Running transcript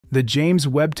The James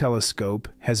Webb Telescope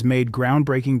has made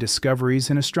groundbreaking discoveries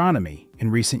in astronomy in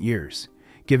recent years,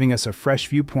 giving us a fresh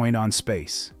viewpoint on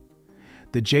space.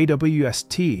 The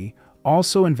JWST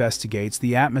also investigates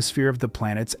the atmosphere of the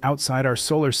planets outside our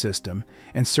solar system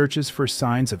and searches for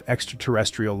signs of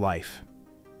extraterrestrial life.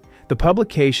 The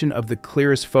publication of the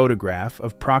clearest photograph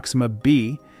of Proxima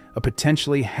B, a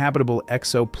potentially habitable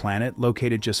exoplanet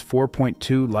located just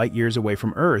 4.2 light-years away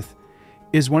from Earth,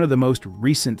 is one of the most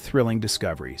recent thrilling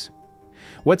discoveries.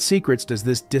 What secrets does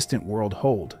this distant world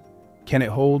hold? Can it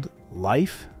hold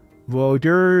life?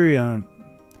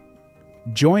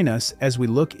 Join us as we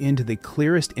look into the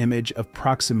clearest image of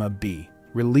Proxima B,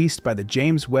 released by the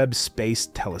James Webb Space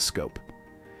Telescope.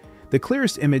 The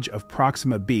clearest image of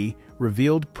Proxima B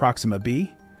revealed Proxima B,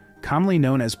 commonly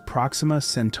known as Proxima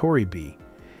Centauri B,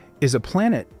 is a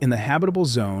planet in the habitable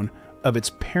zone of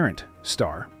its parent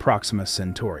star, Proxima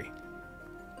Centauri.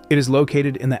 It is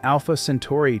located in the Alpha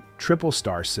Centauri triple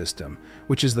star system,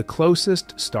 which is the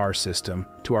closest star system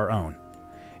to our own.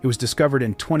 It was discovered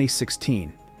in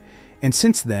 2016, and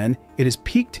since then it has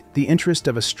piqued the interest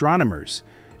of astronomers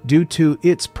due to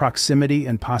its proximity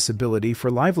and possibility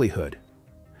for livelihood.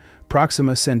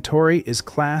 Proxima Centauri is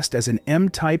classed as an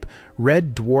M-type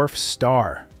red dwarf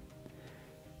star.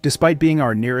 Despite being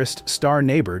our nearest star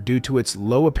neighbor due to its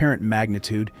low apparent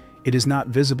magnitude, it is not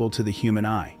visible to the human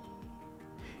eye.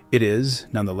 It is,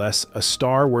 nonetheless, a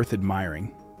star worth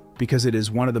admiring because it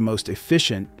is one of the most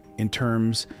efficient in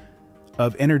terms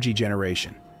of energy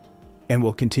generation and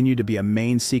will continue to be a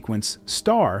main sequence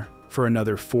star for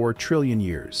another 4 trillion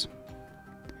years.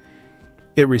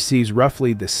 It receives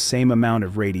roughly the same amount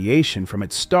of radiation from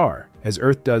its star as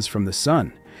Earth does from the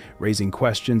Sun, raising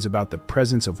questions about the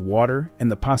presence of water and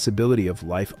the possibility of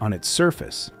life on its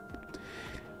surface.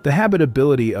 The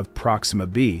habitability of Proxima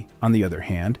B, on the other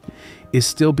hand, is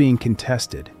still being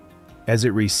contested, as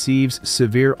it receives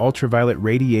severe ultraviolet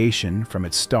radiation from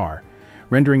its star,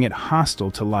 rendering it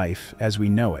hostile to life as we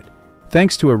know it.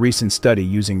 Thanks to a recent study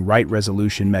using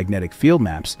right-resolution magnetic field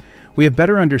maps, we have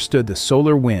better understood the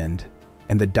solar wind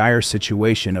and the dire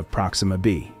situation of Proxima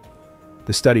B.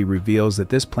 The study reveals that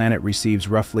this planet receives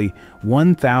roughly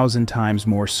 1,000 times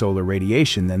more solar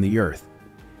radiation than the Earth,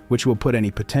 which will put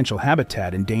any potential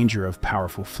habitat in danger of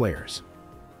powerful flares.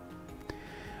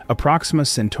 A Proxima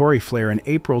Centauri flare in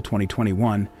April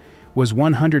 2021 was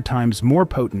 100 times more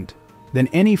potent than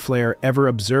any flare ever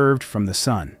observed from the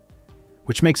Sun,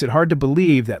 which makes it hard to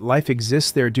believe that life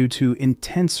exists there due to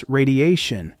intense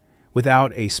radiation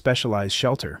without a specialized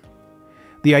shelter.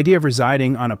 The idea of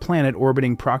residing on a planet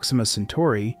orbiting Proxima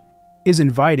Centauri is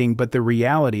inviting, but the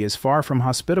reality is far from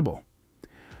hospitable.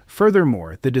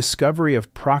 Furthermore, the discovery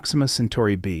of Proxima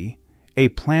Centauri B, a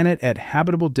planet at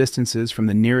habitable distances from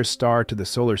the nearest star to the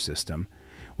solar system,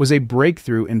 was a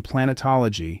breakthrough in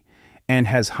planetology and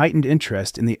has heightened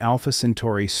interest in the Alpha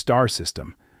Centauri star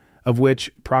system, of which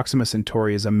Proxima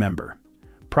Centauri is a member.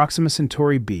 Proxima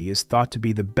Centauri B is thought to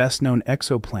be the best-known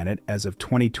exoplanet as of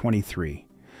 2023.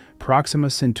 Proxima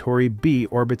Centauri B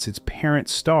orbits its parent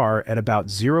star at about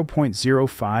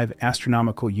 0.05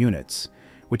 astronomical units,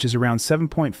 which is around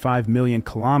 7.5 million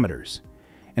kilometers,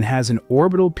 and has an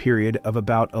orbital period of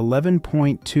about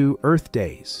 11.2 Earth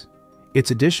days.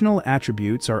 Its additional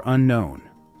attributes are unknown,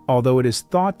 although it is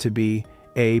thought to be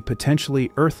a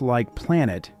potentially Earth-like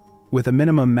planet with a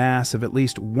minimum mass of at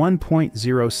least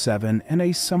 1.07 and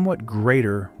a somewhat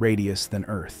greater radius than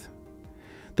Earth.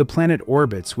 The planet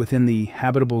orbits within the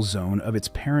habitable zone of its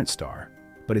parent star,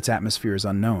 but its atmosphere is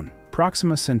unknown.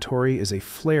 Proxima Centauri is a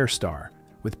flare star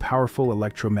with powerful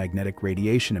electromagnetic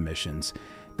radiation emissions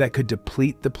that could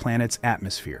deplete the planet's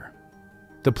atmosphere.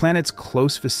 The planet's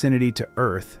close vicinity to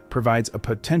Earth provides a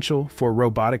potential for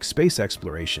robotic space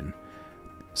exploration,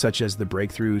 such as the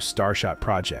breakthrough Starshot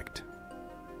project.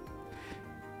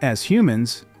 As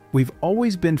humans, we've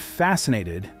always been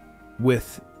fascinated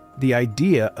with the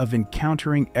idea of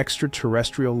encountering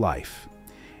extraterrestrial life,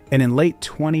 and in late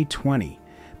 2020,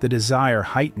 the desire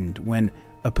heightened when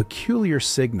a peculiar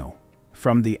signal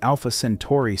from the Alpha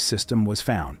Centauri system was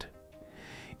found.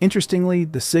 Interestingly,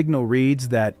 the signal reads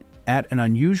that at an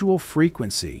unusual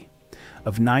frequency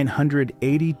of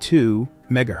 982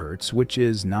 megahertz, which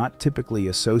is not typically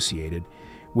associated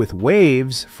with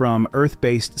waves from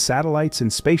Earth-based satellites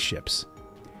and spaceships.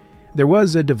 There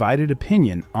was a divided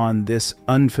opinion on this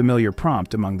unfamiliar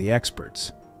prompt among the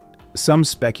experts. Some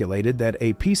speculated that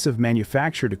a piece of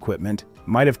manufactured equipment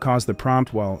might have caused the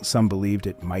prompt, while some believed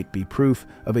it might be proof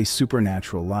of a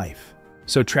supernatural life.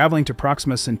 So traveling to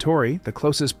Proxima Centauri, the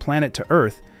closest planet to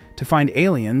Earth, to find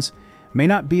aliens may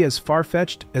not be as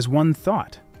far-fetched as one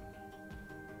thought.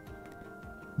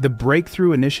 The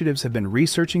breakthrough initiatives have been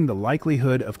researching the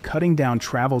likelihood of cutting down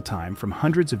travel time from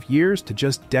hundreds of years to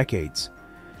just decades.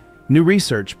 New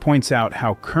research points out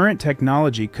how current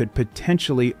technology could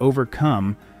potentially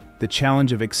overcome the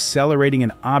challenge of accelerating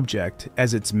an object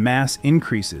as its mass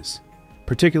increases,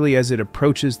 particularly as it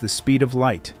approaches the speed of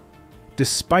light.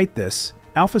 Despite this,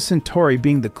 Alpha Centauri,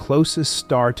 being the closest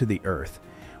star to the Earth,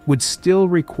 would still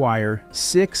require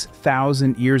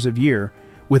 6,000 years of year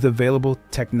with available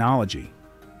technology,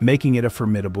 making it a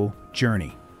formidable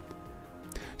journey.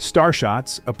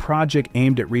 Starshots, a project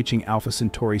aimed at reaching Alpha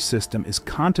Centauri's system, is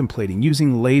contemplating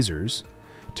using lasers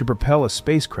to propel a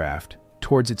spacecraft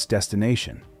towards its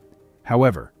destination.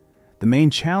 However, the main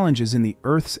challenge is in the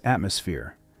Earth's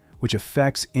atmosphere, which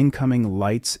affects incoming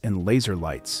lights and laser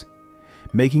lights,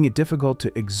 making it difficult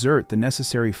to exert the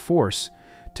necessary force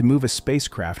to move a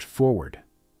spacecraft forward.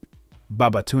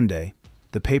 Babatunde,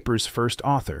 the paper's first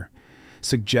author,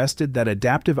 suggested that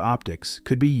adaptive optics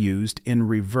could be used in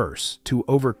reverse to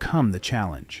overcome the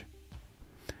challenge.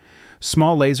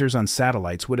 Small lasers on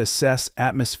satellites would assess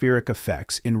atmospheric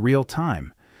effects in real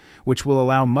time, which will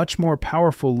allow much more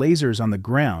powerful lasers on the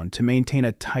ground to maintain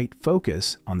a tight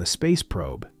focus on the space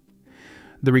probe.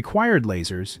 The required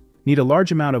lasers need a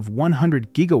large amount of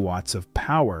 100 gigawatts of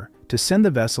power to send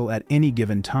the vessel at any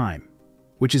given time,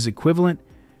 which is equivalent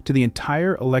to the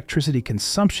entire electricity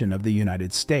consumption of the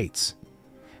United States.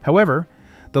 However,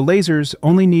 the lasers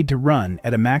only need to run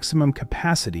at a maximum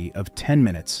capacity of 10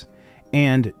 minutes,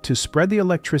 and to spread the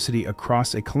electricity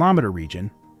across a kilometer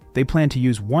region, they plan to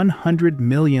use 100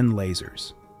 million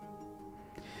lasers.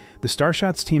 The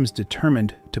Starshots team is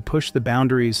determined to push the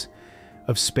boundaries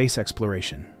of space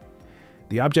exploration.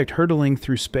 The object hurtling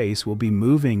through space will be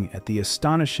moving at the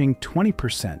astonishing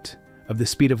 20% of the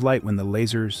speed of light when the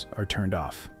lasers are turned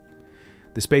off.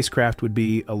 The spacecraft would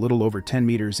be a little over 10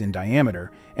 meters in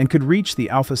diameter and could reach the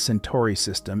Alpha Centauri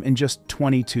system in just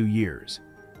 22 years.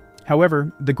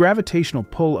 However, the gravitational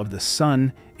pull of the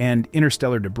Sun and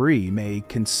interstellar debris may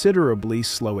considerably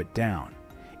slow it down.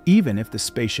 Even if the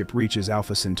spaceship reaches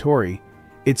Alpha Centauri,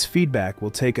 its feedback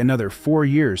will take another 4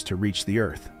 years to reach the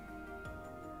Earth.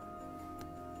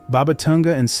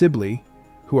 Babatunde and Sibley,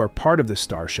 who are part of the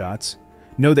Starshots,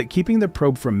 know that keeping the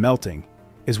probe from melting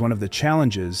is one of the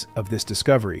challenges of this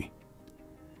discovery.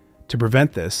 To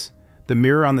prevent this, the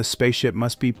mirror on the spaceship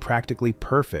must be practically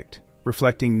perfect,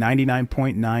 reflecting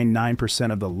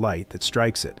 99.99% of the light that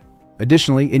strikes it.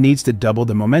 Additionally, it needs to double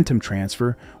the momentum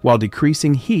transfer while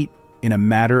decreasing heat in a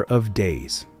matter of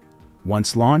days.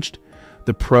 Once launched,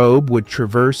 the probe would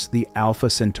traverse the Alpha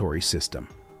Centauri system,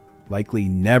 likely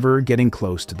never getting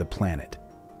close to the planet.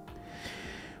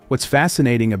 What's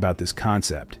fascinating about this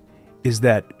concept is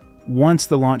that once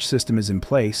the launch system is in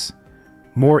place,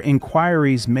 more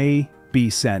inquiries may be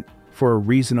sent for a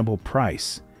reasonable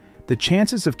price. The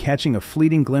chances of catching a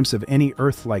fleeting glimpse of any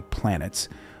Earth-like planets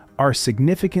are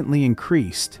significantly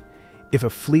increased if a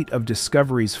fleet of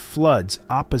discoveries floods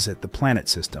opposite the planet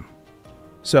system.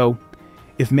 So,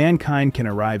 if mankind can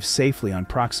arrive safely on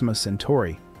Proxima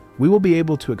Centauri, we will be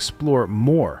able to explore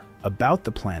more about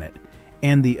the planet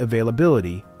and the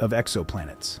availability of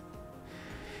exoplanets.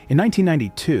 In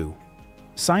 1992,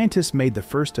 scientists made the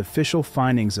first official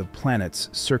findings of planets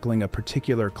circling a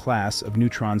particular class of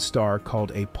neutron star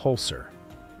called a pulsar.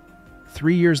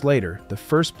 3 years later, the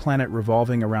first planet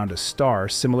revolving around a star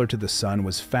similar to the Sun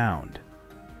was found.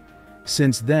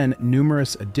 Since then,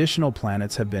 numerous additional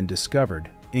planets have been discovered,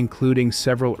 including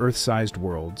several Earth-sized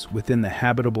worlds within the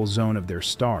habitable zone of their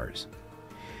stars.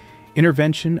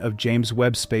 Intervention of James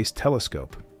Webb Space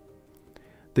Telescope.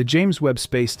 The James Webb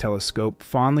Space Telescope,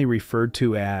 fondly referred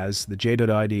to as the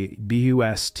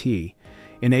JWST,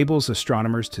 enables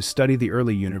astronomers to study the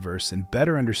early universe and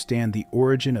better understand the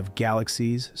origin of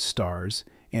galaxies, stars,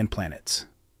 and planets.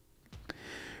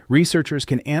 Researchers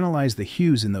can analyze the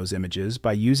hues in those images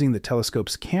by using the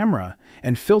telescope's camera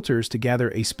and filters to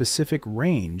gather a specific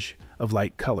range of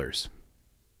light colors.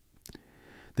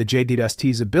 The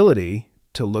JWST's ability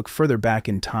to look further back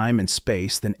in time and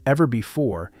space than ever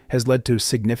before has led to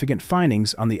significant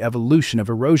findings on the evolution of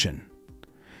erosion.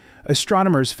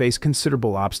 Astronomers face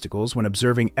considerable obstacles when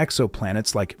observing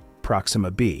exoplanets like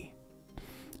Proxima B.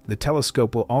 The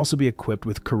telescope will also be equipped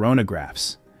with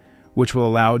coronagraphs, which will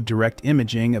allow direct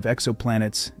imaging of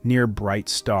exoplanets near bright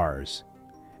stars.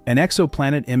 An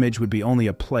exoplanet image would be only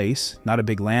a place, not a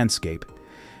big landscape,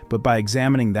 but by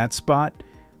examining that spot,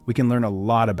 we can learn a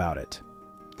lot about it.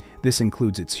 This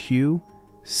includes its hue,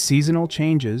 seasonal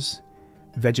changes,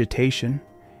 vegetation,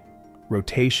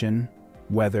 rotation,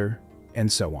 weather,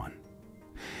 and so on.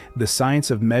 The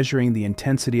science of measuring the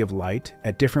intensity of light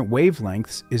at different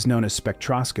wavelengths is known as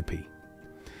spectroscopy.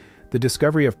 the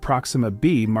discovery of Proxima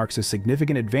B marks a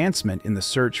significant advancement in the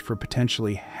search for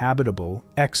potentially habitable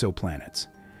exoplanets.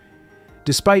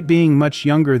 Despite being much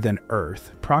younger than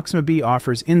Earth, Proxima B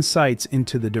offers insights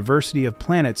into the diversity of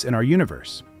planets in our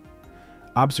universe.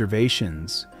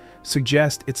 Observations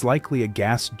suggest it's likely a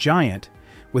gas giant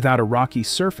without a rocky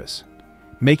surface,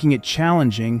 making it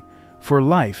challenging for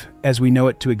life as we know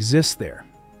it to exist there.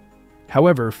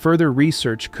 However, further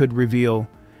research could reveal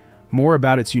more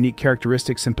about its unique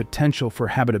characteristics and potential for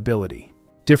habitability.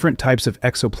 Different types of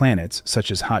exoplanets,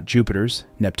 such as hot Jupiters,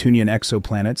 Neptunian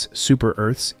exoplanets,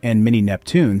 super-Earths, and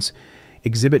mini-Neptunes,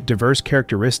 exhibit diverse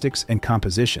characteristics and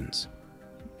compositions.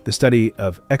 The study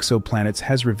of exoplanets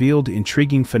has revealed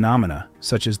intriguing phenomena,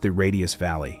 such as the radius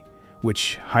valley,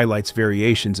 which highlights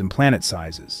variations in planet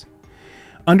sizes.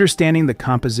 Understanding the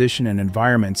composition and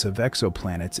environments of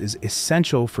exoplanets is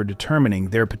essential for determining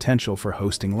their potential for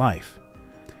hosting life.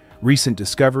 Recent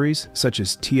discoveries, such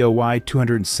as TOI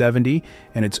 270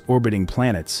 and its orbiting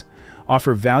planets,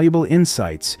 offer valuable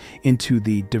insights into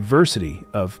the diversity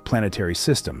of planetary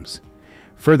systems.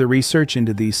 Further research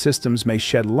into these systems may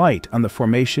shed light on the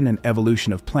formation and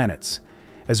evolution of planets,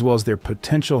 as well as their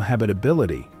potential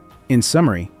habitability. In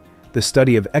summary, the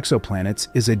study of exoplanets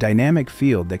is a dynamic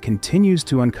field that continues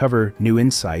to uncover new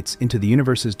insights into the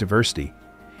universe's diversity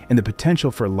and the potential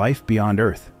for life beyond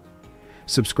Earth.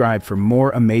 Subscribe for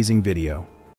more amazing video.